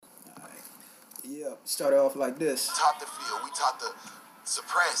Yeah, started off like this. Taught to feel. We taught to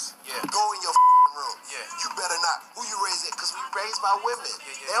suppress. Yeah. Go in your room. Yeah. You better not. Who you raised it? Because we raised by women.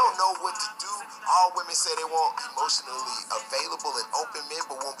 They don't know what to do. All women say they want emotionally available and open men,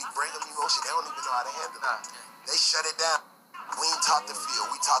 but when we bring them emotion, they don't even know how to handle it. They shut it down. We ain't taught to feel.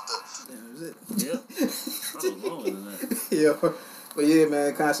 We taught to. That was it. Yeah. I was longer than that. Yeah. But yeah,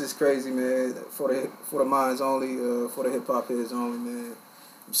 man, Conscious crazy, man. For the minds only, for the hip hop heads only, man.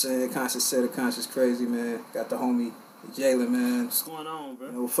 I'm saying Conscious said it, Conscious crazy, man. Got the homie Jalen, man. What's going on, bro?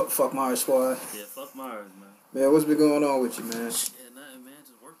 You know, fuck Mars squad. Yeah, fuck Mars, man. Man, what's been going on with you, man? Yeah, nothing, man.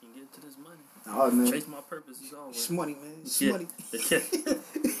 Just working, getting to this money. Oh, man. Chase my purpose is always. It's money, man. It's Yeah. money. Yeah.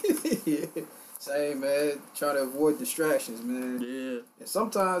 Yeah. Same, man. Try to avoid distractions, man. Yeah. And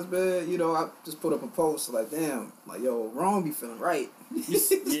sometimes, man, you know, I just put up a post like, damn, like, yo, wrong be feeling right. Yeah.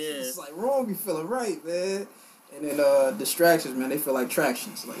 It's like, wrong be feeling right, man. And then distractions, man, they feel like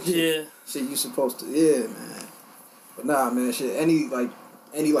tractions. Like, shit you supposed to, yeah, man. But nah, man, shit, any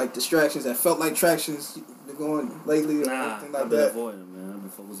distractions that felt like tractions been going lately or anything like I've been that? avoiding, man. I've been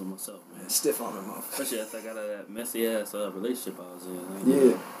focused on myself, man. Stiff on my mouth. Especially after I got out of that messy ass relationship I was in. Like,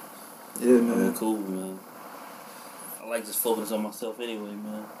 Yeah. Yeah, man. I've been cool, man. I like just focusing on myself anyway,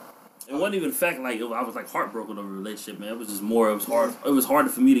 man. It wasn't even the fact like I was like heartbroken over a relationship, man. It was just more. It was hard. It was harder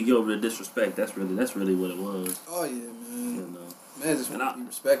for me to get over the disrespect. That's really what it was. Oh yeah, man. You know. Man, just want to be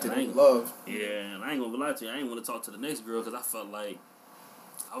respected and loved. Yeah, and I ain't gonna lie to you. I ain't want to talk to the next girl because I felt like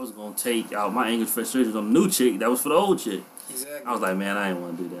I was gonna take out my anger frustrations on the new chick that was for the old chick. Exactly. I was like, man, I ain't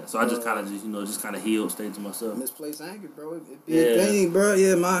want to do that. So I just kind of just kind of healed, stayed to myself. Misplaced anger, bro. It be a thing, bro.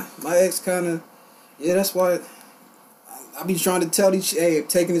 Yeah, my ex kind of. Yeah, that's why. I be trying to tell these, hey,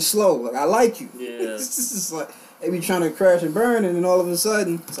 taking it slow. Like, I like you. Yeah. It's just like, they be trying to crash and burn, and then all of a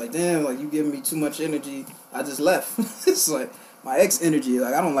sudden, it's like, damn, like, you giving me too much energy. I just left. It's like, my ex energy,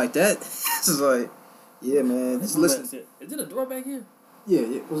 like, I don't like that. It's just like, yeah, man, just listen. Is it a door back here? Yeah,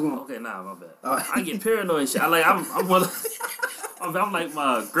 what's going on? Okay, nah, my bad. I get paranoid and shit. I'm one I'm like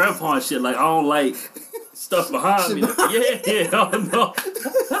my grandpa and shit. Like, I don't like stuff behind me. Yeah, I don't know.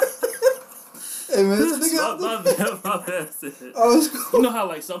 Hey man, my bad. Oh, it's cool. You know how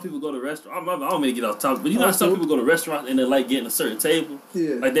like some people go to restaurants. I don't mean to get off topic, but you know how some people go to restaurants and they like getting a certain table.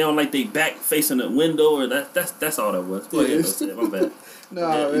 Yeah. Like they don't like they back facing the window, or that's all that was. Go ahead, my bad.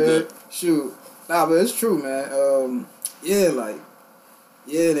 Nah, man. Shoot. Nah, but it's true, man.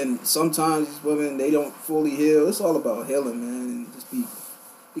 Then sometimes these women, they don't fully heal. It's all about healing, man, and just be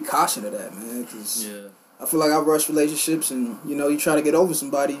cautious of that, man. Cause I feel like I rush relationships, and you try to get over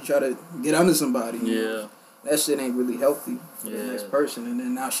somebody, you try to get under somebody. Yeah. That shit ain't really healthy for the next person, and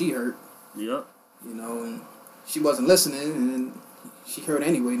then now she hurt. Yep. And she wasn't listening, and she hurt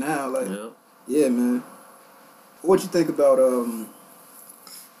anyway. Now, like, yeah, man. What you think about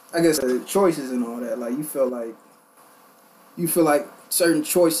I guess choices and all that? Like, you feel like certain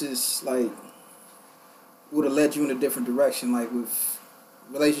choices like would have led you in a different direction, like with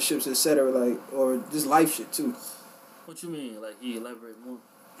relationships, etc., like, or just life shit too. What you mean? Like, you elaborate more?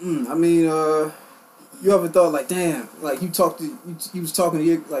 I mean, you ever thought like, damn, like you was talking to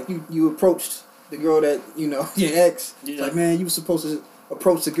your, like you approached the girl that your ex. Yeah. Like, man, you was supposed to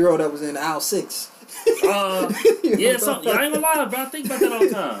approach the girl that was in aisle 6. I ain't gonna lie, bro. I think about that all the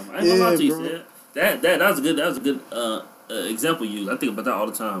time. I ain't gonna lie to you, Sid. That was a good example you use. I think about that all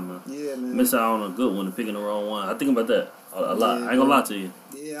the time, man. Yeah, man. Miss out on a good one and picking the wrong one. I think about that a lot. I ain't gonna lie to you.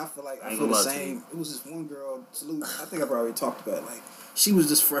 Yeah, I feel the same. It was this one girl, Salute. I think I've already talked about it. Like, she was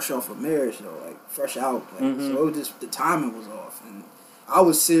just fresh off of marriage, though, like fresh out. Like, so it was just the timing was off, and I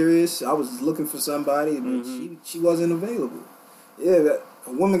was serious. I was looking for somebody, but she wasn't available. Yeah,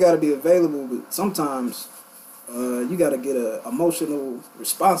 a woman got to be available, but sometimes you got to get a emotional,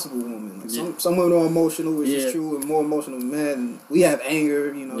 responsible woman. Like some women are emotional, which is true, and more emotional than men. We have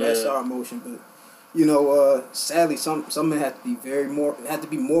anger, that's our emotion, but sadly, some men have to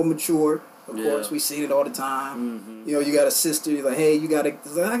be more mature. Of course, we see it all the time. You got a sister. You're like, hey, you gotta.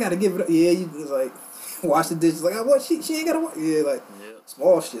 Like, I gotta give it up. Yeah, you like wash the dishes. Like, what? She ain't gotta wash. Yeah, like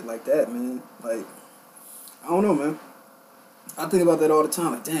small shit like that, man. Like, I don't know, man. I think about that all the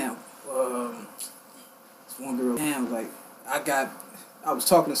time. Like, damn, this one girl. Damn, like I was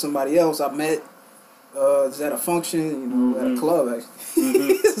talking to somebody else. I met. Was at a function, at a club.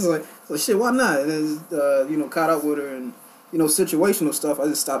 Actually, it's like, so shit. Why not? And then, caught up with her and. Situational stuff, I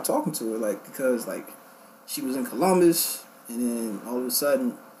just stopped talking to her, like, because, like, she was in Columbus, and then all of a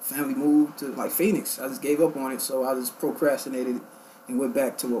sudden, family moved to, like, Phoenix. I just gave up on it, so I just procrastinated and went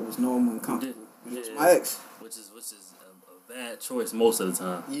back to what was normal and comfortable. Which was my ex. Which is a bad choice most of the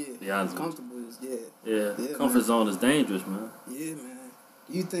time. Yeah. To be honest comfortable is, Yeah, comfort zone is dangerous, man. Yeah, man.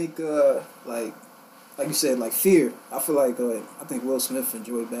 Do you think like you said, like fear? I feel like I think Will Smith and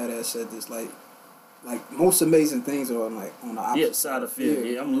Joey Badass said this like most amazing things are on the opposite side of fear.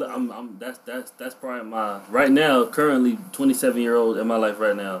 Yeah, I'm that's probably my right now, currently 27-year-old in my life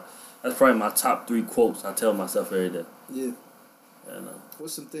right now. That's probably my top 3 quotes I tell myself every day. Yeah. And,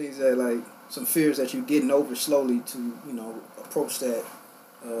 what's some things that like some fears that you're getting over slowly to approach that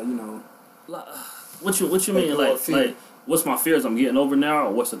What you mean like what's my fears I'm getting over now,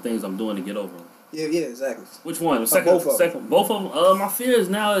 or what's the things I'm doing to get over them? Yeah, exactly. Which one? Both of them. Both of them. My fears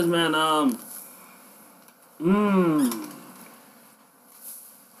now is, man.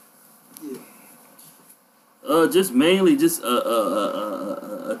 Just mainly just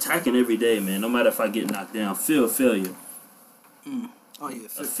attacking every day, man. No matter if I get knocked down, fear of failure. Oh yeah.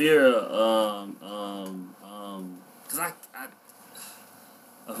 A fear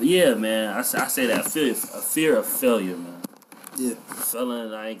yeah, man. I say that a fear of failure, man. Yeah.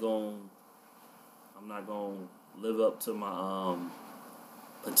 Feeling I'm not gonna live up to my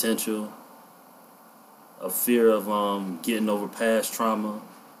potential. A fear of getting over past trauma.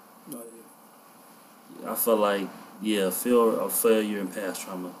 Oh yeah. I feel like fear of failure and past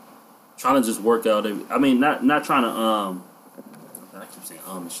trauma. Trying to just work out not trying to I keep saying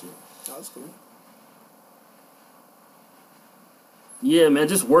and shit. Oh, that's cool. Yeah, man,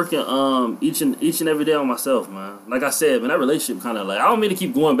 just working each and every day on myself, man. Like I said, man, that relationship kind of like I don't mean to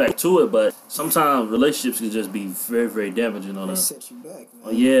keep going back to it, but sometimes relationships can just be very, very damaging on us. Set you back, man. Oh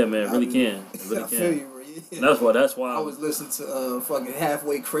yeah, man, it really can. It really I can. feel you, bro. Yeah. That's why I was listening to fucking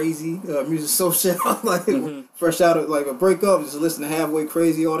Halfway Crazy music social like fresh out of like a breakup, just listening to Halfway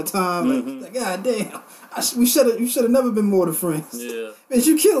Crazy all the time. Like god damn, you should have never been more than friends. Yeah, man,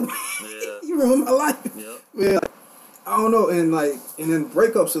 you killed me. Yeah, you ruined my life. Yep. Yeah. I don't know, and then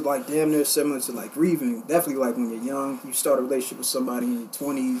breakups are like damn near similar to like grieving. Definitely like when you're young, you start a relationship with somebody in your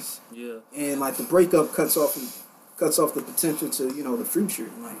 20s. Yeah. And like the breakup cuts off the potential to the future.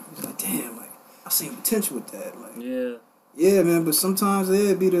 And, like it's like damn, like I seen potential with that. Like yeah, man. But sometimes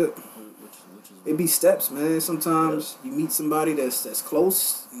it'd be steps, man. Sometimes you meet somebody that's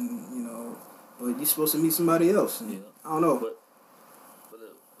close, and but you're supposed to meet somebody else. And, I don't know. But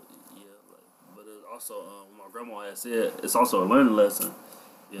also, my grandma had said, it's also a learning lesson.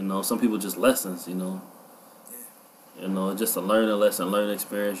 Some people just lessons. Just a learning lesson, learning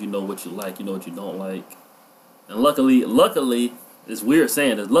experience. You know what you like, you know what you don't like. And luckily, it's weird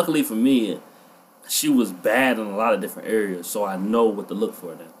saying this. Luckily for me, she was bad in a lot of different areas, so I know what to look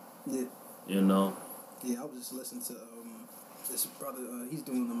for now. Yeah. Yeah, I was just listening to this brother. He's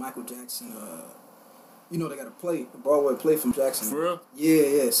doing the Michael Jackson. They got a Broadway play from Jackson. For real?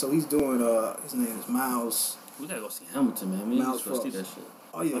 Yeah. So he's doing. His name is Miles. We gotta go see Hamilton, man. We need to go see that shit.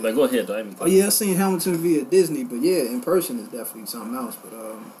 Oh yeah. Go ahead, though. I seen Hamilton via Disney, but yeah, in person is definitely something else. But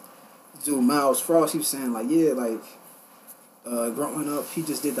dude, Miles Frost, he was saying growing up, he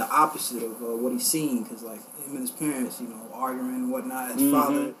just did the opposite of what he's seen, because like him and his parents, arguing and whatnot. His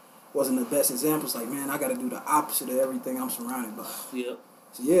father wasn't the best example. It's like, man, I got to do the opposite of everything I'm surrounded by. Yep.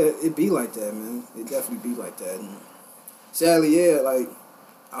 So yeah, it be like that, man. It definitely be like that. And sadly, like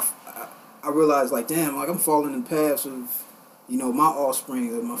I realized, like, damn, like I'm falling in the paths of, my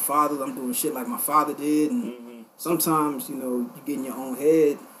offspring, of my father. I'm doing shit like my father did, and sometimes, you get in your own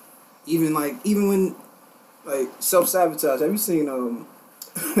head. Even when like self-sabotage. Have you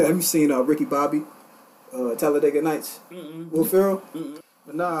seen Ricky Bobby, Talladega Nights? Will Ferrell?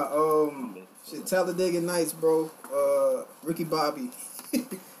 But nah, Talladega Nights, bro. Ricky Bobby,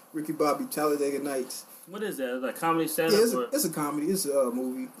 Talladega Nights. What is that? Is that a comedy stand-up? Yeah, it's a comedy. It's a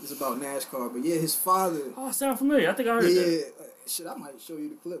movie. It's about NASCAR. But yeah, his father. Oh, it sounds familiar. I think I heard that. Yeah. Shit, I might show you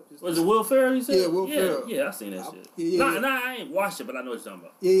the clip. Was it Will Ferrell, you said? Yeah, Will Ferrell. Yeah, I seen that shit. Yeah. I ain't watched it, but I know what you're talking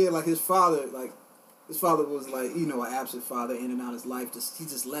about. Yeah, like his father, was like, an absent father in and out of his life. He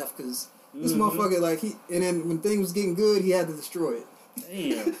just left because this motherfucker, and then when things was getting good, he had to destroy it.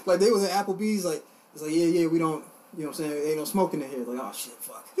 Damn. Like, they was at Applebee's, it's like, yeah, we don't, you know what I'm saying, ain't no smoking in here. Like, oh, shit,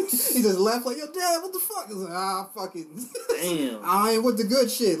 fuck. He just left, like, yo, Dad, what the fuck? It's like, fuck it. Damn. I ain't with the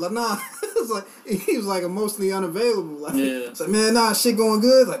good shit. Like, nah. It's like, he was, like, emotionally unavailable. Like, it's like, man, nah, shit going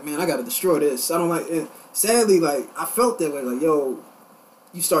good. Like, man, I gotta destroy this. I don't like it. Sadly, like, I felt that way. Like, yo,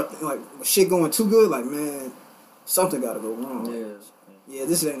 you start, like, shit going too good. Like, man, something gotta go wrong. Yeah,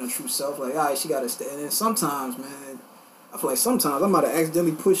 this ain't no true self. Like, all right, she gotta stay. And then sometimes, man, I feel like sometimes I might have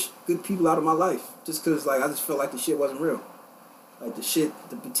accidentally pushed good people out of my life just because, like, I just felt like the shit wasn't real. Like, the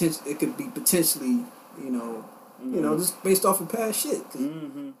potential, it could be potentially, just based off of past shit.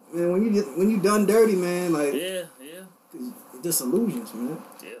 Man, when you done dirty, man, like, yeah, it's just illusions, man.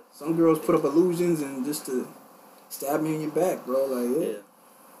 Yeah. Some girls put up illusions and just to stab me in your back, bro. Like,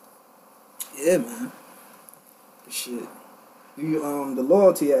 Yeah, man. Shit. You the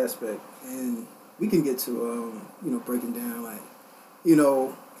loyalty aspect, and we can get to breaking down like,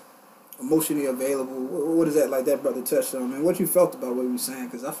 emotionally available. What is that like that brother touched on, man? What you felt about what he was saying?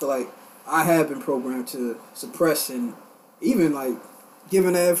 Because I feel like I have been programmed to suppress and even like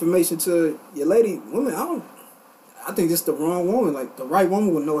giving that information to your women. I think it's the wrong woman. Like the right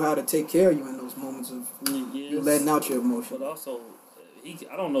woman would know how to take care of you in those moments of you letting out your emotion. But also,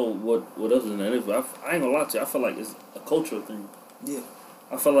 I don't know what else is in that. I ain't gonna lie to you. I feel like it's a cultural thing. Yeah.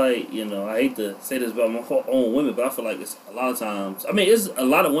 I feel like, I hate to say this about my own women, but I feel like it's a lot of times. I mean, it's a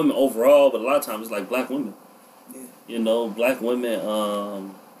lot of women overall, but a lot of times it's like black women. Yeah. Black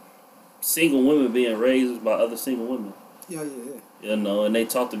women, single women being raised by other single women. Yeah. And they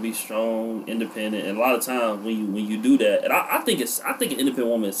taught to be strong, independent, and a lot of times when you do that, and I think an independent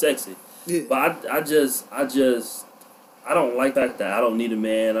woman is sexy. Yeah. But I don't like that. I don't need a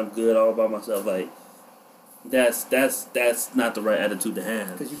man. I'm good all by myself. Like that's not the right attitude to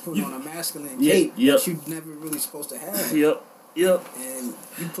have. Because you put on a masculine cape that you never really supposed to have. Yep. And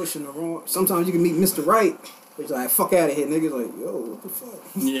you pushing the wrong. Sometimes you can meet Mr. Right. But you're like, fuck out of here, niggas. Like, yo, what the fuck?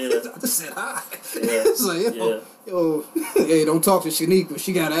 Yeah. I just said hi. Yeah. It's like, yo, hey, don't talk to Shanique when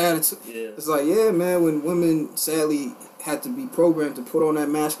she got an attitude. Yeah. It's like, yeah, man, when women sadly had to be programmed to put on that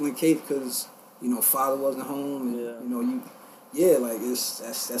masculine cape because, father wasn't home. And,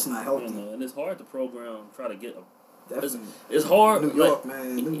 that's not healthy. And it's hard to program, try to get Definitely. It's hard. New York,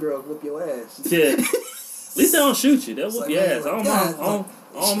 man. Them girls whoop your ass. Yeah. At least they don't shoot you. They'll whoop your ass. I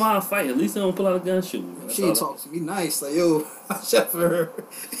don't mind fighting. At least they don't pull out a gun and shoot me. She talk to me nice. Like, yo, I shot for her.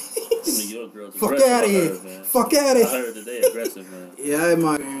 New York girls fuck out of here. Fuck out of here. I heard today aggressive, man. Yeah, I had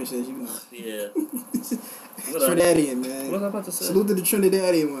my experiences, Yeah. Trinidadian, man. What was I about to say? Salute to the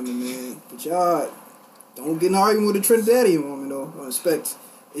Trinidadian women, man. But y'all don't get in an argument with the Trinidadian woman, though. I expect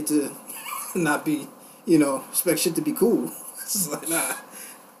it to not be, expect shit to be cool. It's like, nah,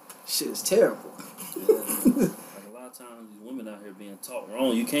 shit is terrible. Yeah. A lot of times, these women out here being taught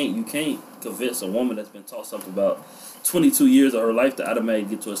wrong. You can't convince a woman that's been taught something about 22 years of her life to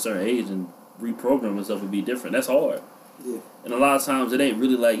automatically get to a certain age and reprogram herself and be different. That's hard. Yeah. And a lot of times it ain't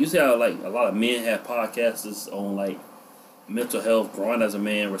really like, you see how like a lot of men have podcasts on like mental health, growing as a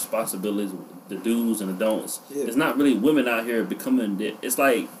man, responsibilities, the do's and the don'ts. Yeah. It's not really women out here becoming, it's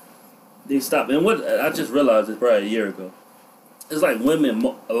like they stop. And what I just realized this probably a year ago. It's like women,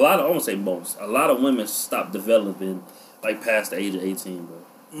 I won't say most, a lot of women stop developing like past the age of 18, bro.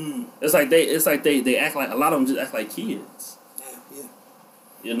 Mm. It's like they act like, a lot of them just act like kids.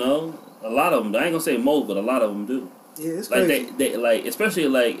 Yeah. A lot of them, I ain't gonna say most, but a lot of them do. Yeah, it's like crazy. they like, especially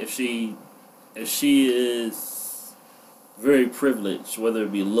like if she is very privileged, whether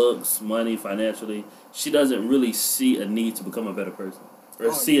it be looks, money, financially, she doesn't really see a need to become a better person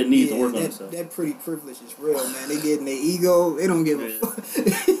or see a need to work on herself. That pretty privilege is real, man. They get in their ego. They don't give a fuck.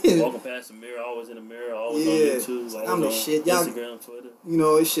 Walking past the mirror, always in the mirror, always on YouTube, always I'm the on shit. Instagram, Twitter.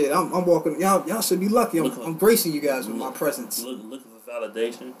 It's shit. I'm walking. Y'all should be lucky. I'm gracing you guys with my presence. Looking for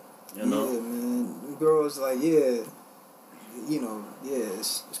validation. Yeah, man. Girls like, it's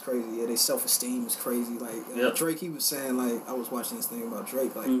crazy. Yeah, their self-esteem is crazy. Like Drake, he was saying, like, I was watching this thing about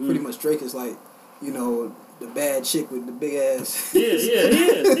Drake. Like, pretty much Drake is like, the bad chick with the big ass. Yeah.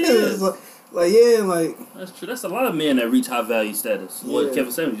 That's true. That's a lot of men that reach high value status. Yeah. What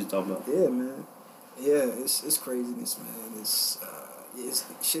Kevin Samuels was talking about. Yeah, man. Yeah, it's craziness, man. It's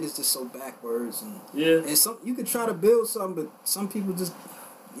shit is just so backwards and some you could try to build something, but some people just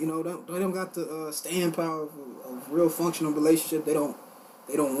they don't got the staying power of a real functional relationship. They don't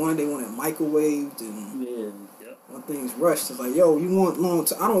want it. They want it microwaved and when things rushed. It's like, yo, you want long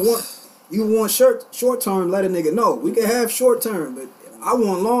term. I don't want. You want short term, let a nigga know. We can have short term, but I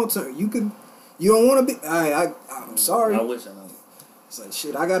want long term. You don't want to be. I'm sorry. I wish I know. It's like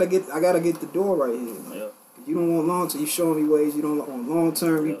shit. I gotta get the door right here. Yeah. You don't want long term. You showing me ways you don't want long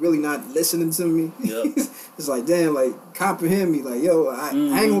term. You really not listening to me. Yeah. It's like, damn, like comprehend me. Like, yo, I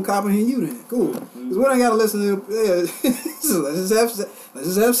ain't gonna comprehend you then. Cool. Cause we don't gotta listen to. Yeah. So let's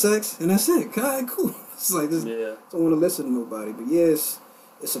just have sex and that's it. God, cool. It's like this. Yeah. Don't want to listen to nobody. But yes.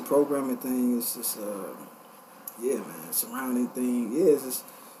 It's a programming thing. It's just, man, surrounding thing. Yeah, it's just,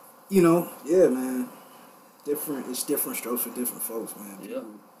 man. It's different strokes for different folks, man. Yeah.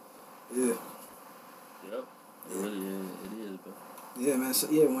 Yeah. Yep. It really is. It is, bro. Yeah, man. So,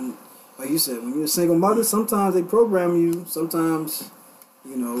 when, like you said, when you're a single mother, sometimes they program you. Sometimes,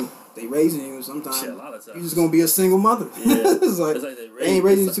 they raising you. Sometimes a lot of times. you're just gonna be a single mother. Yeah. it's like they ain't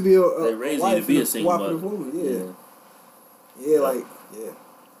raising you to be a wife you to be a single mother. Woman. Yeah. Yeah, like, yeah.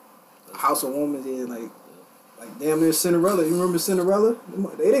 House of Woman, like Like damn near Cinderella. You remember Cinderella?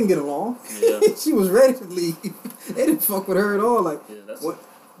 They didn't get along. Yeah. She was ready to leave. They didn't fuck with her at all. Like, what?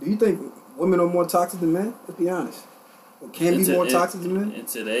 Do you think women are more toxic than men? Let's be honest. Or can be more toxic than men? In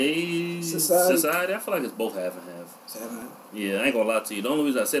today's society, I feel like it's both half and half. It's half and half. Yeah, I ain't gonna lie to you. The only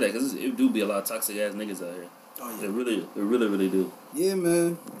reason I say that because it do be a lot of toxic ass niggas out here. Oh yeah. It really do. Yeah,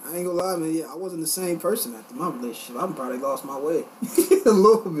 man. I ain't gonna lie, man. Yeah, I wasn't the same person after my relationship. I probably lost my way a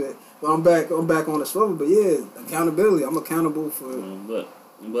little bit. But I'm back on the swivel. But yeah, accountability. I'm accountable for. But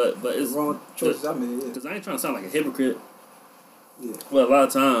it's wrong choices I made. Yeah. Because I ain't trying to sound like a hypocrite. Yeah. Well, a lot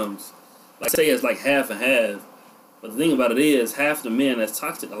of times, like say it's like half and half. But the thing about it is, half the men that's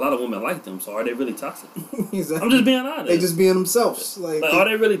toxic, a lot of women like them. So are they really toxic? Exactly. I'm just being honest. They just being themselves. Like are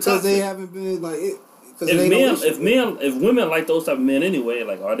they really toxic? Because they haven't been like it. If women like those type of men anyway,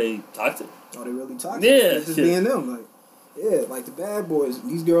 like are they toxic? Are they really toxic? Yeah, they're just being them. Like like the bad boys.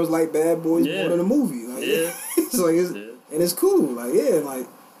 These girls like bad boys more than a movie. Like, it's like and it's cool. Like like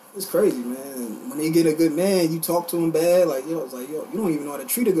it's crazy, man. And when they get a good man, you talk to him bad. Like it's like you don't even know how to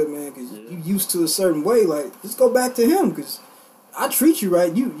treat a good man because you used to a certain way. Like just go back to him because I treat you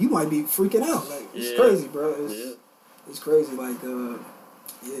right. You might be freaking out. Like it's crazy, bro. It's crazy. Like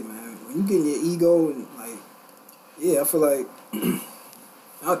yeah, man. When you get in your ego and like, I feel like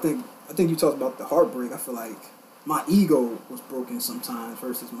I think you talked about the heartbreak. I feel like my ego was broken sometimes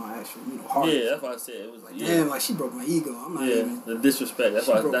versus my actual heart. Yeah, that's why I said it was like damn, like she broke my ego. I'm not even the disrespect. That's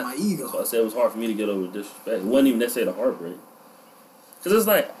why broke my ego. That's why I said it was hard for me to get over the disrespect. It wasn't even necessarily the heartbreak. Cause it's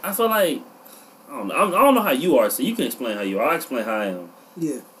like I feel like I don't know. I don't know how you are. So you can explain how you are. I'll explain how I am.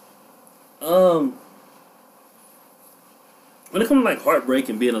 Yeah. When it comes to like heartbreak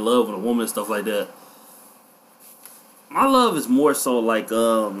and being in love with a woman and stuff like that, my love is more so like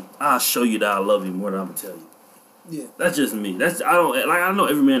I'll show you that I love you more than I'm gonna tell you. Yeah. That's just me. I know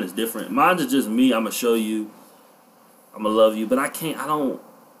every man is different. Mine is just me. I'm gonna show you. I'm gonna love you, but I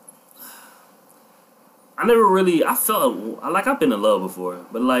never really. I felt like I've been in love before,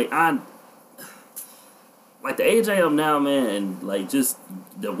 but like the age I am now, man, and like just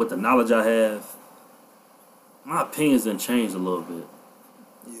with the knowledge I have. My opinions done changed a little bit.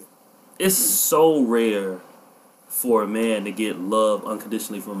 Yeah. It's so rare for a man to get love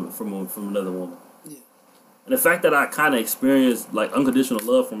unconditionally from another woman. Yeah. And the fact that I kind of experienced like unconditional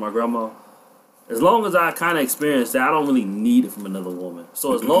love from my grandma, as long as I kind of experienced that, I don't really need it from another woman.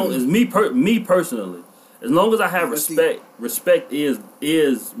 So as long as me personally, as long as I have respect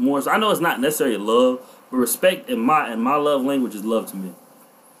is more. So I know it's not necessarily love, but respect in my love language is love to me.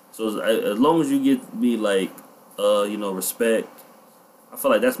 So as long as you get me like. Respect. I feel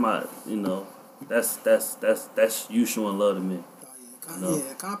like that's my, that's you showing love to me.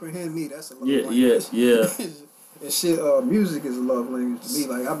 Comprehend me. That's a love language. Yeah. And shit. Music is a love language to me.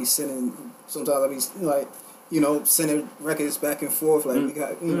 Like I be sending. Sometimes I be sending records back and forth. Like we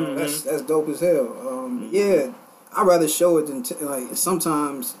got, that's dope as hell. Yeah. I'd rather show it than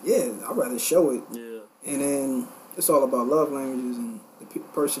sometimes. Yeah, I'd rather show it. Yeah. And then it's all about love languages and the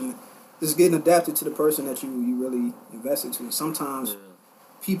person. Just getting adapted to the person that you really invested to. Sometimes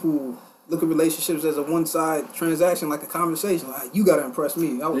people look at relationships as a one-side transaction, like a conversation. Like you gotta impress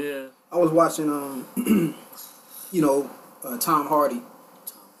me. I was watching Tom Hardy.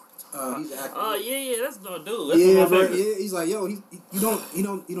 He's acting. That's no dude. That's my favorite. He's like, yo, you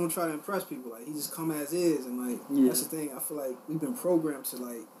don't try to impress people. Like he just come as is, and like that's the thing. I feel like we've been programmed to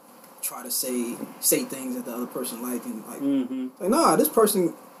like try to say things that the other person like, and like nah, this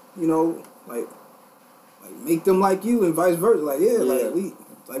person. Like make them like you and vice versa. Like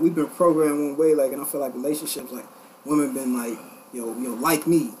we've been programmed one way. Like, and I feel like relationships, like women been like, like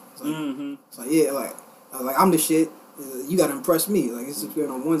me. It's like, I'm the shit. You gotta impress me. Like it's just been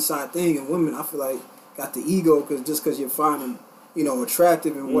on one side thing. And women, I feel like got the ego because you're finding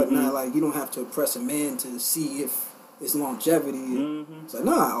attractive and whatnot. Like you don't have to impress a man to see if it's longevity. It's like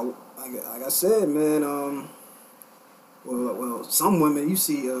nah. Like I said, man. Well, some women you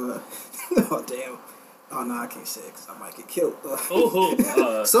see, oh damn, oh no, I can't say it because I might get killed.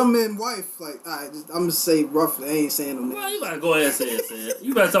 Some men, wife, like, I'm gonna say roughly. I ain't saying no. Well, you gotta go ahead and say it.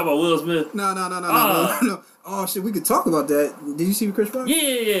 You better talk about Will Smith. No. Oh shit, we could talk about that. Did you see Chris Rock?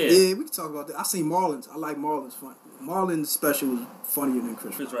 Yeah, we could talk about that. I seen Marlon's. I like Marlon's fun. Marlon's special was funnier than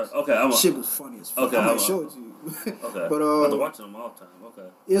Chris Rock. Okay, shit was funny as fuck. Okay, I might show it to you. Okay, but I'm to watch them all the time. Okay.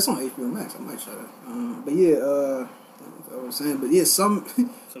 Yeah, it's on HBO Max. I might show it. But yeah, I was saying, but yeah,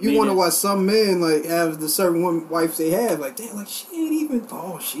 you wonder why some men like have the certain wives they have, like damn, like she ain't even.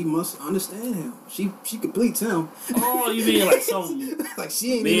 Oh, she must understand him. She completes him. Oh, you mean like some like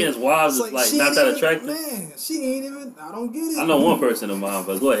she ain't men's wives is like not that attractive? Man, she ain't even. I don't get it. I know one person in mind,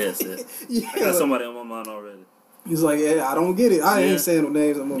 but go ahead, sis. Yeah, I got somebody on my mind already. He's like, yeah, I don't get it. I ain't saying no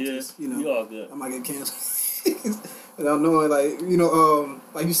names. I'm gonna just, you all good. I might get canceled. Without knowing, like,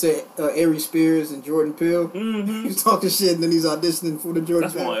 like you said, Ari Spears and Jordan Peele. Mm-hmm. He's talking shit and then he's auditioning for the Jordan.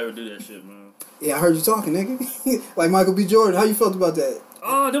 That's why I won't ever do that shit, man. Yeah, I heard you talking, nigga. Like Michael B. Jordan. How you felt about that?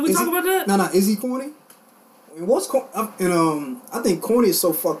 Oh, did we talk about that? No. Is he corny? I mean, what's corny? I think corny is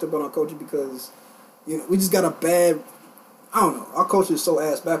so fucked up on our culture because, we just got a bad. I don't know. Our culture is so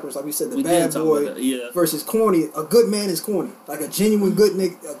ass backwards. Like we said, the bad boy versus corny. A good man is corny. Like a genuine good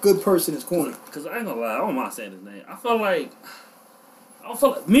nigga, a good person is corny. Because I ain't gonna lie, I don't mind saying his name. I don't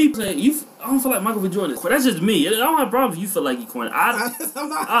feel like Michael B. Jordan is corny. That's just me. I don't have problems if you feel like he's corny. I'm not.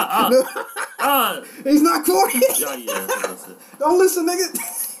 He's not corny. Yeah. Don't listen, nigga.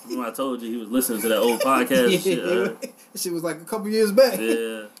 Remember I told you he was listening to that old podcast shit. That shit was like a couple years back.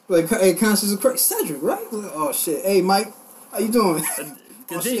 Yeah. Like, hey, Conscious of Christ. Cedric, right? Like, oh, shit. Hey, Mike. How you doing?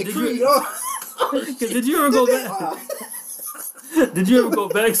 Did you ever go back? Did you ever go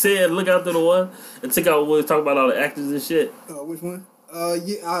back, say and look out through the one and take out what we talk about all the actors and shit? Which one?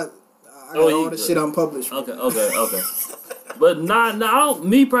 Yeah, I got all the shit unpublished. Okay. But I don't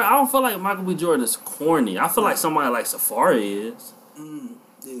feel like Michael B. Jordan is corny. I feel like somebody like Safari is.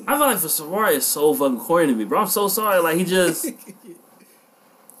 Yeah. I feel like for Safari is so fucking corny to me, bro. I'm so sorry. Like he just.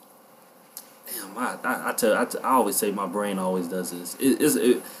 I always say my brain always does this.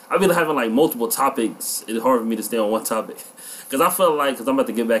 I've been having like multiple topics. It's hard for me to stay on one topic. Because I feel like, I'm about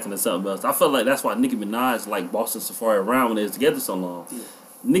to get back into something else. I feel like that's why Nicki Minaj like Boston Safari around when they was together so long. Yeah.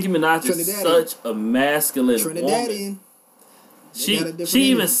 Nicki Minaj is such a masculine woman. She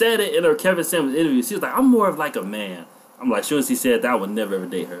even said it in her Kevin Samuels interview. She was like, I'm more of like a man. I'm like, sure as he said that, I would never ever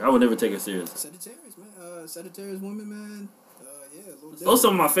date her. I would never take her seriously. Sagittarius, man. Sagittarius women, man. Those are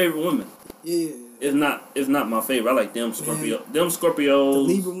some of my favorite women. Yeah. If not my favorite. I like them Scorpios. Them Scorpios. The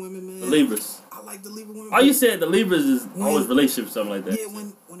Libra women, man. The Libras. I like the Libra women. Oh, you said the Libras is always relationships, something like that. Yeah,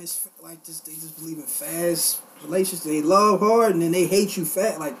 when it's like this, they just believe in fast relationships. They love hard and then they hate you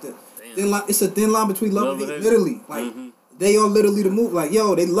fat. Like thin line, it's a thin line between love and hate. Literally, like they are literally the move. Like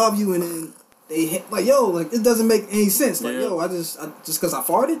yo, they love you and then they hate, like yo, like it doesn't make any sense. Like yo, I just because I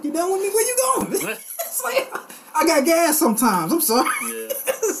farted, you done with me? Where you going? It's like I got gas sometimes. I'm sorry. Yeah.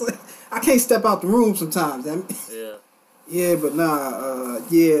 It's like, I can't step out the room sometimes. Yeah. Yeah, but nah. I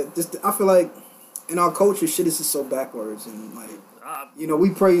feel like in our culture, shit is just so backwards, and like we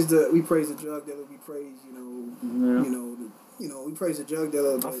praise the drug dealer, we praise we praise the drug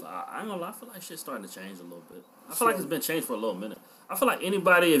dealer. But I ain't gonna lie, I feel like shit's starting to change a little bit. I feel like it's been changed for a little minute. I feel like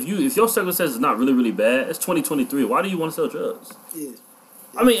anybody, if your circumstances is not really really bad, it's 2023. Why do you want to sell drugs? Yeah.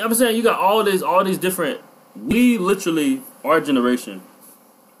 I mean, I'm saying you got all these different. We literally, our generation,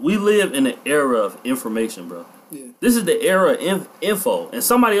 we live in an era of information, bro. Yeah. This is the era of info. And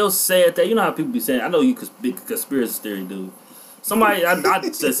somebody else said that. You know how people be saying, I know you big conspiracy theory dude. Somebody, I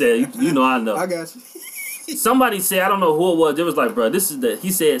just said, I know. I got you. Somebody said, I don't know who it was. It was like, bro,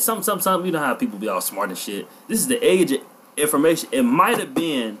 he said, something, you know how people be all smart and shit. This is the age of information. It might have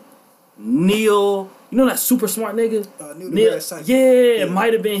been Neil, you know that super smart nigga? Neil, it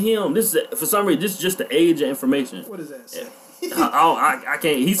might have been him. For some reason, this is just the age of information. What is that say? I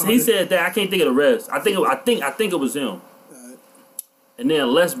can't. He said that. I can't think of the rest. I think it was him. Right. And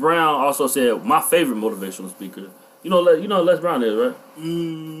then Les Brown also said my favorite motivational speaker. You know who Les Brown is, right?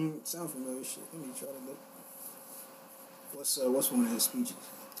 Sound familiar. Shit. Let me try to look. What's one of his speeches?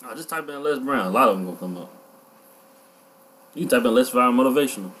 Oh, just type in Les Brown. A lot of them gonna come up. You can type in Les Brown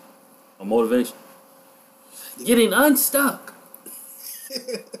motivational or motivation. Getting unstuck.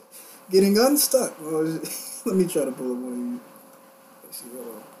 Getting unstuck. Well, let me try to pull up one of you. Let's see,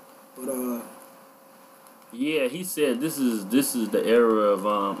 but yeah, he said this is the era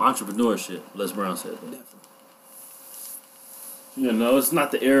of entrepreneurship. Les Brown said that. Definitely. You know, it's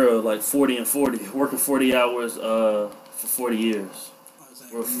not the era of like 40 and 40, working 40 hours for 40 years.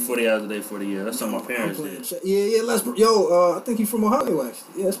 Work for 40 hours a day, 40 years. That's what my parents did. Yeah, I think he's from Ohio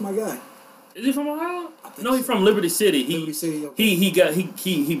actually. Yeah, that's my guy. Is he from Ohio? No, he's from Liberty City. Liberty City. Okay.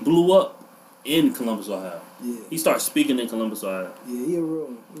 He blew up in Columbus, Ohio. Yeah. He started speaking in Columbus, Ohio. Yeah, he a real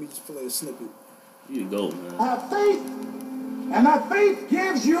one. Let me just play a snippet. You go, man. Have faith, and that faith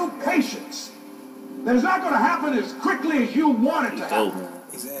gives you patience. That it's not going to happen as quickly as you want it to happen. Man.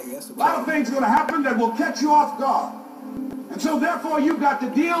 Exactly. That's the a lot of things are going to happen that will catch you off guard. And so therefore you've got to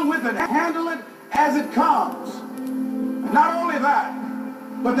deal with it and handle it as it comes. And not only that,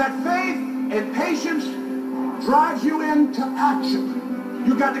 but that faith and patience drives you into action.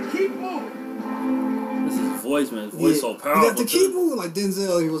 You got to keep moving. This is his voice, man. His voice so powerful. You got to keep moving like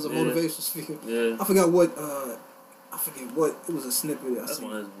Denzel. He was a motivational speaker. Yeah. I forget what. It was a snippet. That's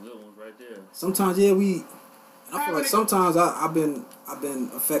one of his good ones right there. Sometimes, yeah, I feel like sometimes I've been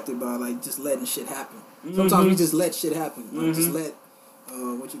affected by like just letting shit happen. Sometimes we just let shit happen. Like just let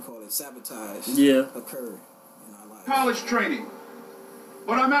sabotage occur in our lives. College training.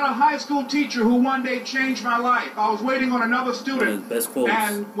 But I met a high school teacher who one day changed my life. I was waiting on another student. Best quotes.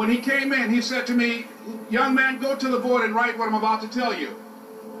 And when he came in, he said to me, "Young man, go to the board and write what I'm about to tell you."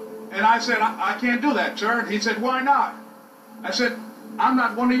 And I said, I can't do that, sir. He said, "Why not?" I said, "I'm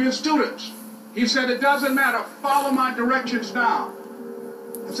not one of your students." He said, "It doesn't matter. Follow my directions now."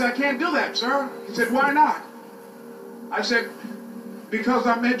 I said, "I can't do that, sir." He said, "Why not?" I said, "Because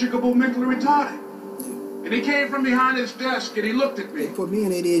I'm educable mentally retarded." And he came from behind his desk and he looked at me. They put me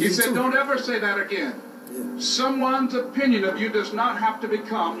in ADHD. He said, too. "Don't ever say that again. Yeah. Someone's opinion of you does not have to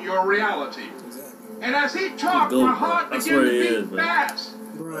become your reality." Exactly. And as he talked, my heart began to beat fast.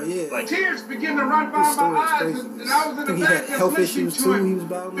 Bro, yeah. Like tears began to run by my eyes, and I was in the back just listening to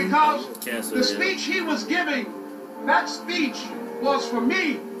him because the speech he was giving, that speech was for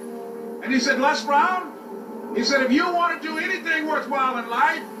me. And he said, "Les Brown," he said, "if you want to do anything worthwhile in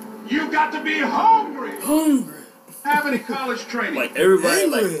life, you've got to be hungry. Have any college training." Like everybody,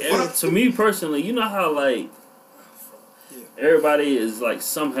 to me personally, you know how like everybody is like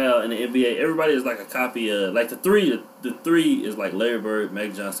somehow in the NBA, everybody is like a copy of like the three is like Larry Bird,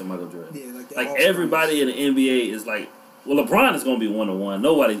 Magic Johnson, Michael Jordan. Yeah, like everybody in the NBA is like, well, LeBron is gonna be 1-1.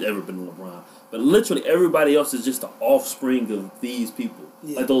 Nobody's ever been LeBron, but literally everybody else is just the offspring of these people.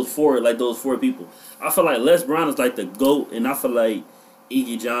 Yeah. Like those four people. I feel like Les Brown is like the GOAT, and I feel like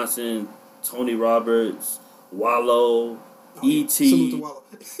Iggy Johnson, Tony Roberts, Wallow, E.T. Salute to Wallow.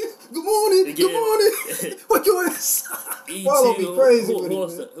 Good morning. Again. Good morning. What your ass? E.T. Wallow be crazy.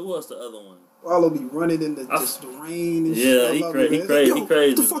 Who was the other one? Wallow be running in the rain and shit. Yeah, he crazy. He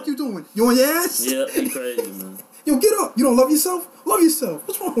crazy. What the fuck you doing? You on your ass? Yeah, he crazy, man. Yo, get up. You don't love yourself? Love yourself.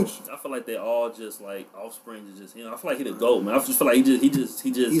 What's wrong with you? I feel like they all just like offspring to just I feel like he the GOAT, man. I just feel like he just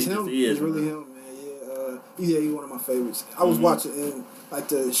He's him. He's really him, man. Yeah, he's one of my favorites. I was watching like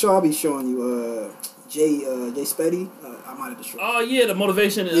the show I'll be showing you. Jay Spetty. I might have destroyed. Oh yeah, the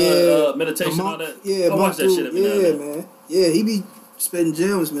motivation, meditation, all that. Yeah, I watch that shit every now and then. Man. Yeah, he be spitting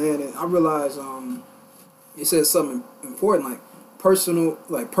gems, man. And I realized it says something important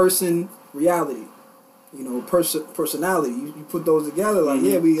like person reality. You know, personality. You put those together, like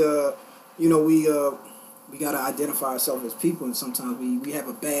we gotta identify ourselves as people, and sometimes we have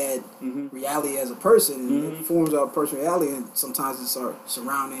a bad reality as a person, and it forms our personal reality, and sometimes it's our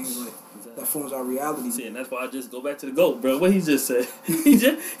surroundings that forms our reality. See, and that's why I just go back to the GOAT, bro. What he just said, he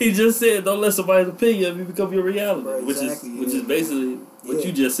just said, don't let somebody's opinion of you become your reality, bro, which is basically what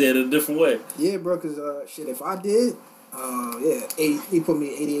you just said in a different way. Yeah, bro. Because if I did, he put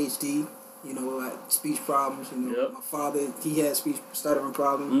me ADHD. You know, like speech problems. You know, my father, he had speech stuttering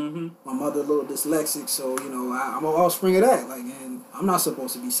problems. My mother, a little dyslexic. So, you know, I'm an offspring of that. Like, and I'm not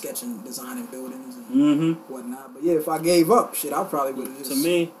supposed to be sketching, designing buildings and whatnot. But yeah, if I gave up, shit, I probably would have just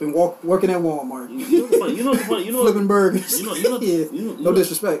been working at Walmart. You know flipping burgers. No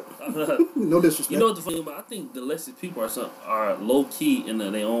disrespect. No disrespect. You know what the funny about? I think dyslexic people are low key in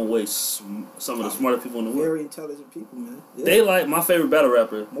their own way. Some of the smarter people in the world. Very intelligent people, man. Yeah. Daylight, my favorite battle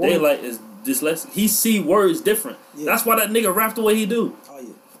rapper. Daylight is dyslexic. He see words different. Yeah. That's why that nigga rap the way he do. Oh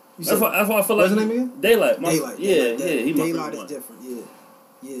yeah. That's why I feel like. What's his name again? Daylight. Daylight. He Daylight is different.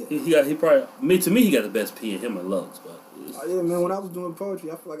 Yeah. He probably to me he got the best P in him and Lugs, but. Oh yeah, man. When I was doing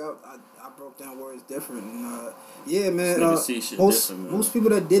poetry, I feel like I broke down words different, and man. Most people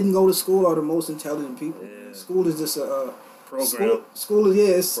that didn't go to school are the most intelligent people. Yeah. School is just a program. School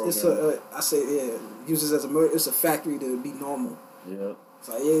is uses as it's a factory to be normal. Yeah.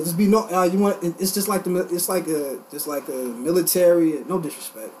 So just be it's just like a military. No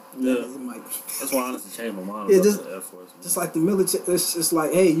disrespect. Yeah. That's why I honestly changed my mind about the Air Force. Just like the military, it's just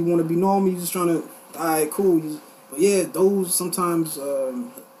like, hey, you want to be normal. You just trying to, all right, cool. But yeah, those sometimes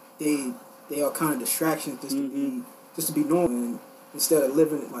they are kind of distractions just to be normal, and instead of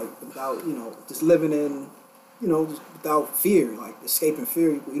living like without just living in just without fear, like escaping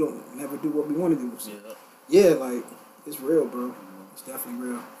fear. We don't never do what we want to do. So, yeah, like it's real, bro. It's definitely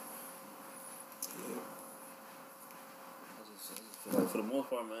real. Yeah. I just feel like for the most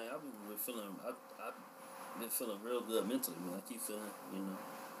part, man, I've been feeling real good mentally, man. I keep feeling,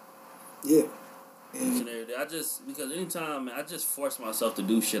 Yeah. Each and every day. Because anytime, man, I just force myself to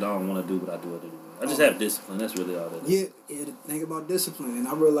do shit I don't want to do, but I do it anyway. I just have discipline. That's really all that is. Yeah. The thing about discipline, and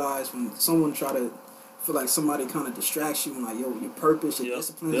I realize when someone try to feel like somebody kind of distracts you and like, yo, your purpose, your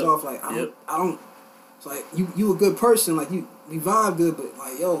discipline is off. Like I don't. It's like you a good person, like we vibe good, but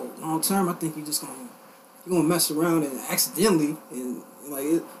like yo, long term, I think you're gonna mess around and accidentally and like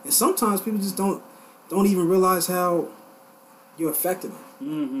and sometimes people just don't don't even realize how you're affecting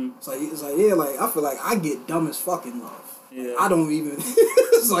them. It's like yeah, like I feel like I get dumb as fucking love. Yeah. I don't even.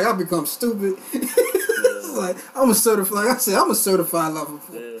 It's like I become stupid. It's like I'm a certified. Like I said, I'm a certified lover.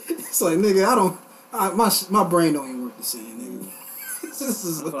 Yeah. It's like nigga, my brain don't even work the same, nigga.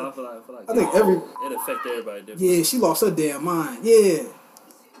 I think it affect everybody differently. Yeah, she lost her damn mind. Yeah,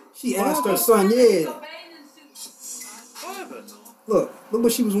 she asked her son. Yeah, look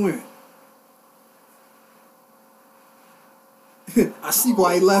what she was wearing. I see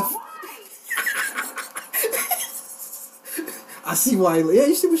why he left. I see why he left. Yeah,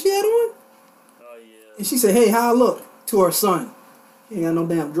 you see what she had on? Oh yeah. And she said, "Hey, how I look?" To her son. He ain't got no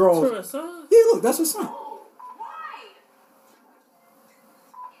damn drawers. To her son? Yeah, look, that's her son.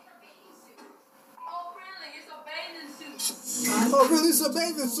 Oh, really? It's a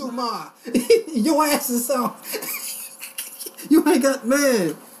bathing suit, ma. Your ass is so. You ain't got,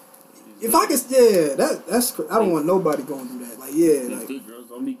 man. If I could, yeah, that's. I don't want nobody going through that. Like, yeah, like. Good girls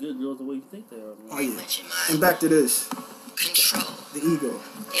don't be good girls the way you think they are. Man. Oh yeah. And back to this. Control. The ego.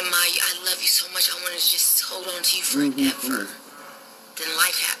 I love you so much. I want to just hold on to you forever. Then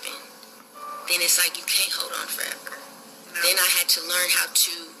life happened. Then it's like you can't hold on forever. Then I had to learn how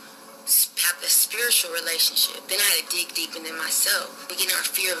to have a spiritual relationship. Then I had to dig deep into myself. We get in our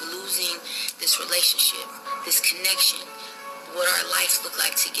fear of losing this relationship, this connection, what our lives look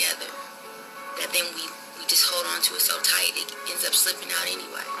like together. That then we just hold on to it so tight it ends up slipping out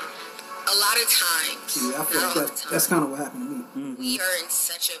anyway. A lot of times, yeah, I feel like that's kind of what happened to me. We are in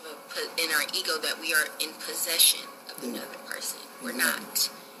such of in our ego that we are in possession of another person. We're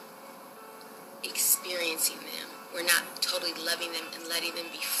not experiencing them. We're not totally loving them and letting them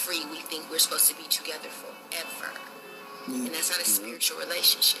be free. We think we're supposed to be together forever. And that's not a spiritual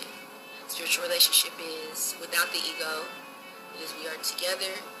relationship. Spiritual relationship is without the ego. Is we are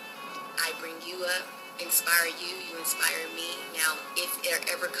together. I bring you up, inspire you, you inspire me. Now, if there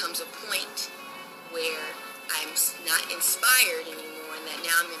ever comes a point where I'm not inspired anymore and that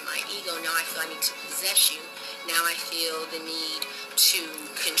now I'm in my ego, now I feel I need to possess you, now I feel the need to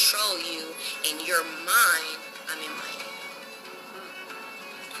control you, and you're mine, I'm in my ego.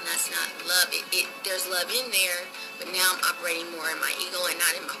 And that's not love. There's love in there, but now I'm operating more in my ego and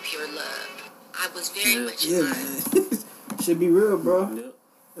not in my pure love. I was very much in my... Should be real, bro. Yep.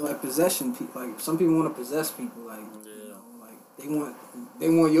 Like possession, people. Like some people want to possess people. Like you know, like they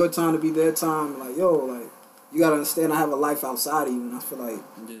want your time to be their time. Like yo, like you gotta understand. I have a life outside of you, and I feel like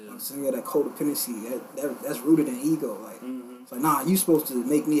that codependency that's rooted in ego. Like it's like nah, you supposed to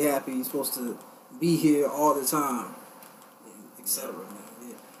make me happy. You supposed to be here all the time, etc. Man,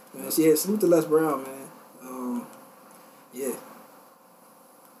 yeah. Man, yeah. Salute to Les Brown, man. Yeah.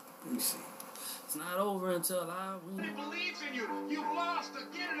 Let me see. It's not over until I win. He believes in you. You've lost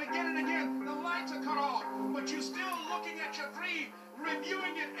again and again and again. The lights are cut off, but you're still looking at your dream,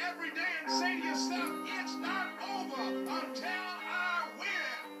 reviewing it every day, and saying to yourself, "It's not over until I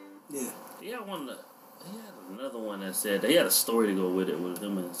win." Yeah. He had another one that said he had a story to go with it with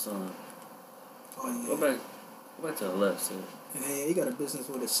him and his son. Oh yeah. Go back to the left, sir. And he got a business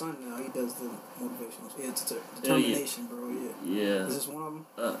with his son now. He does the motivational. Yeah, determination, bro. Yeah. Yeah. Is this one of them?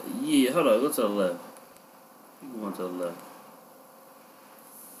 Yeah. Hold on. Go to the left. Keep going to the left.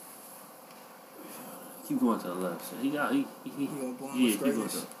 Keep going to the left. So he got he. Keep going to.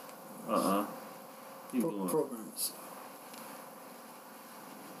 Keep going. Programs.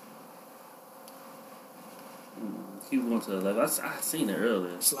 Keep going to the left. I seen it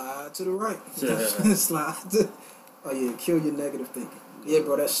earlier. Slide to the right. Slide to. Oh yeah, kill your negative thinking. Yeah,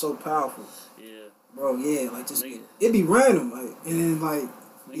 bro, that's so powerful. Yeah. Bro, yeah, like just it be random, like, and then like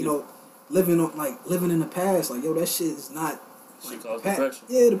you know, living in the past, like yo, that shit is not. Shit causes depression.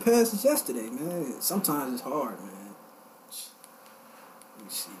 Yeah, the past is yesterday, man. Sometimes it's hard, man. Let me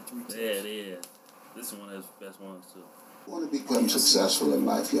see. Yeah. This is one of his best ones too. Want to become successful in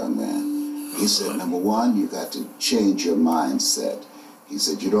life, young man? He said, number one, you got to change your mindset. He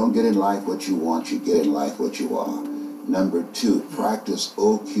said, you don't get in life what you want, you get in life what you are. Number two, practice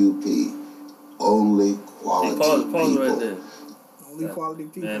OQP, only quality pause people. right there. Only quality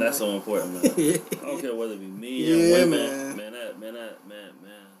people. Man, that's so important, man. I don't care whether it be me or women. Man,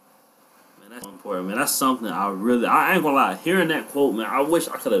 that's so important, man. That's something I ain't gonna lie. Hearing that quote, man, I wish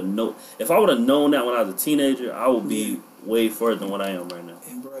I could have known. If I would have known that when I was a teenager, I would be way further than what I am right now.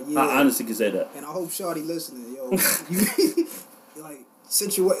 And bro, I honestly can say that. And I hope Shawty listening, yo. You,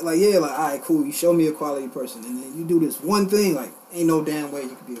 like, all right, cool, you show me a quality person, and then you do this one thing, like, ain't no damn way you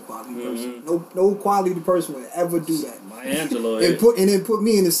could be a quality person. No quality person would ever do that. Maya Angelou. and then put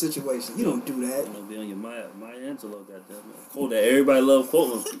me in this situation. You don't do that. You know, be on your Maya Angelou got that, man. Quote that everybody love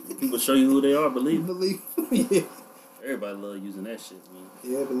quoting. People show you who they are, believe it. Yeah. Everybody love using that shit, man.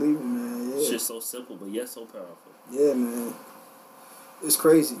 Yeah, believe it, man. Yeah. Shit's so simple, but yet so powerful. Yeah, man. It's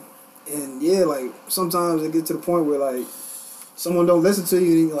crazy. And yeah, like sometimes it gets to the point where like someone don't listen to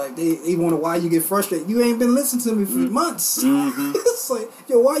you and like they wonder why you get frustrated. You ain't been listening to me for months. Mm-hmm. It's like,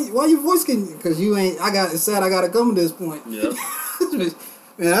 yo, why your voice getting, because you ain't, it's sad I gotta come to this point. Yeah.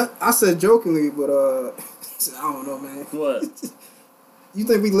 Man, I said jokingly, but I don't know, man. What? You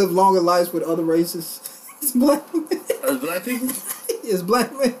think we live longer lives with other races? It's black men. As black people? It's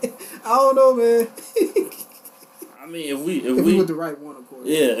black men. I don't know, man. I mean, if we with the right one, of course.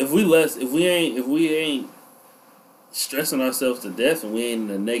 Yeah, if we ain't stressing ourselves to death and we ain't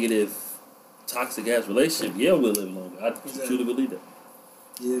in a negative, toxic ass relationship, yeah, we'll live longer. I truly believe that.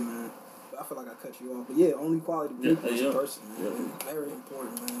 Yeah, man. I feel like I cut you off, but yeah, only quality person, man. Yeah. Very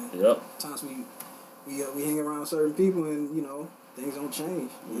important, man. Yep. Sometimes we hang around certain people and things don't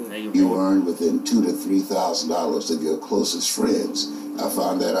change. Yeah. You earn within $2,000 to $3,000 of your closest friends. I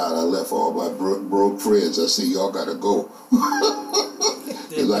found that out. I left all my broke friends. I said, y'all gotta go.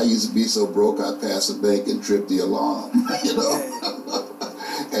 Because I used to be so broke, I'd pass a bank and trip the alarm.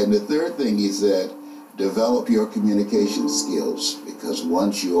 And the third thing he said, develop your communication skills, because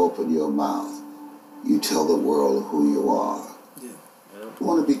once you open your mouth, you tell the world who you are. Yeah. You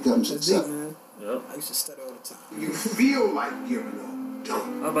want to become successful. Yep. I used to study all the time. You feel like giving up.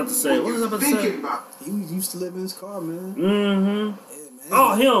 Don't. I'm about to say, what was I about to say? He used to live in his car, man. Mm-hmm. Yeah, man.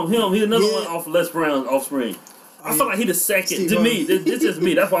 Oh, him. He's another one off Les Brown's Offspring. I feel like he the second. Steve to Harvey. Me, this is just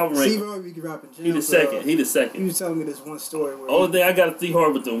me. That's why I'm ranking. Steve Harvey could rap in jail. He the second. He the second. He was telling me this one story where only thing I got to Steve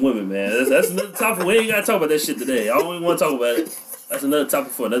Harvey with them women, man. That's another topic. We ain't got to talk about that shit today. I don't even want to talk about it. That's another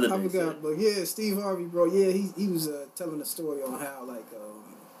topic for another day. I forgot, but yeah, Steve Harvey, bro. Yeah, he was telling a story on how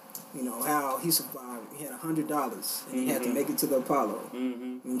how he survived. He had $100 and he had to make it to the Apollo. Mm-hmm. You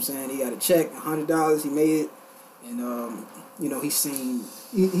know what I'm saying? He got a check, $100. He made it, and he's seen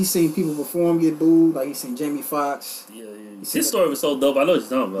people perform get booed. Like he's seen Jamie Foxx. Yeah. His story was so dope. I know what you're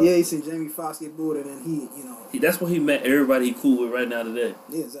talking about. Yeah, he's seen Jamie Foxx get booed, and then that's when he met everybody he cool with right now today.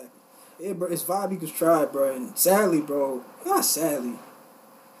 Yeah, exactly. Yeah, bro, it's Vibe Equals Tribe, bro. And sadly, bro, not sadly,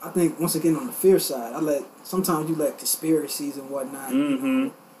 I think once again on the fear side, sometimes you let conspiracies and whatnot. Mm-hmm.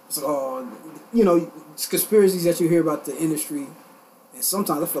 It's conspiracies that you hear about the industry, and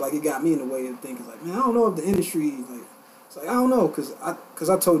sometimes I feel like it got me in the way of thinking like, man, I don't know if the industry I don't know, cause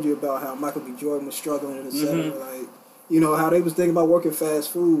I told you about how Michael B. Jordan was struggling and etc. How they was thinking about working fast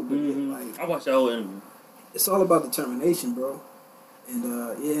food, but I watched that whole interview. It's all about determination, bro. And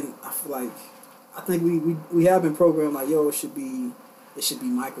and I feel like I think we have been programmed like, yo, it should be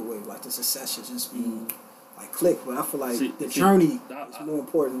microwave, like the success should just be like click. But I feel like the journey is more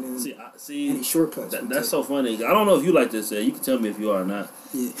important than any shortcuts. That's so funny. I don't know if you like this. You can tell me if you are or not.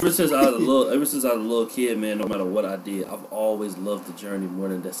 Yeah. Ever since I was a little kid, man, no matter what I did, I've always loved the journey more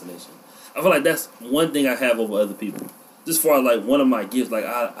than destination. I feel like that's one thing I have over other people. Just for like one of my gifts, like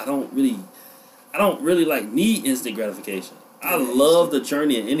I don't really like need instant gratification. I love the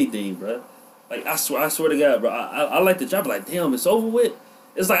journey in anything, bro. Like I swear to God, bro. I like the job. Like, damn, it's over with.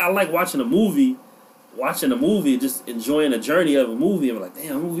 It's like I like watching a movie, just enjoying the journey of a movie, and be like,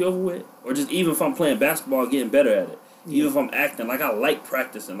 damn, movie over with. Or just even if I'm playing basketball, getting better at it. Yeah. Even if I'm acting, like I like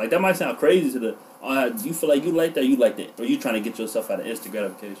practicing. Like that might sound crazy to the. Do you feel like you like that, or you trying to get yourself out of instant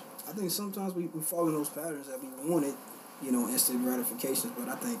gratification? I think sometimes we fall in those patterns that we wanted, instant gratifications. But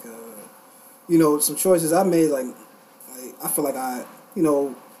I think, some choices I made, like I feel like I,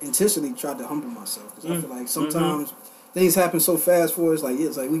 intentionally tried to humble myself, because I feel like sometimes things happen so fast for us. Like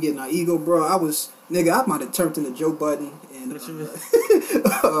it's like we get in our ego, bro. I might have turned into Joe Budden and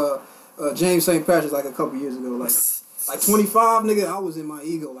James St. Patrick like a couple years ago. Like 25, nigga, I was in my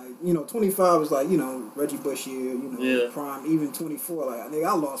ego. Like 25 was like Reggie Bush year, prime. Even 24, like nigga,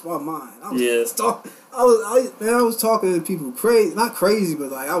 I lost my mind. I was talking to people not crazy,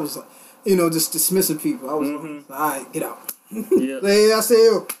 but like I was just dismissing people. I was like, all right, get out. I said,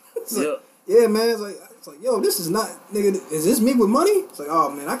 yo. Yeah, man. It's like, yo, this is not, nigga. Is this me with money? It's like, oh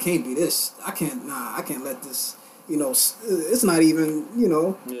man, I can't be this. I can't let this. It's not even.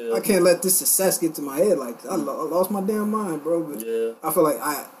 I can't let this success get to my head. Like I lost my damn mind, bro. But I feel like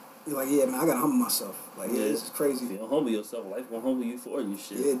man, I gotta humble myself. Like this is crazy. You humble yourself. Life won't humble you for you,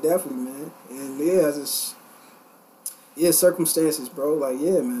 shit. Yeah, definitely, man. And circumstances, bro. Like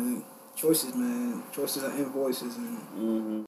man. Choices, man. Choices are invoices, and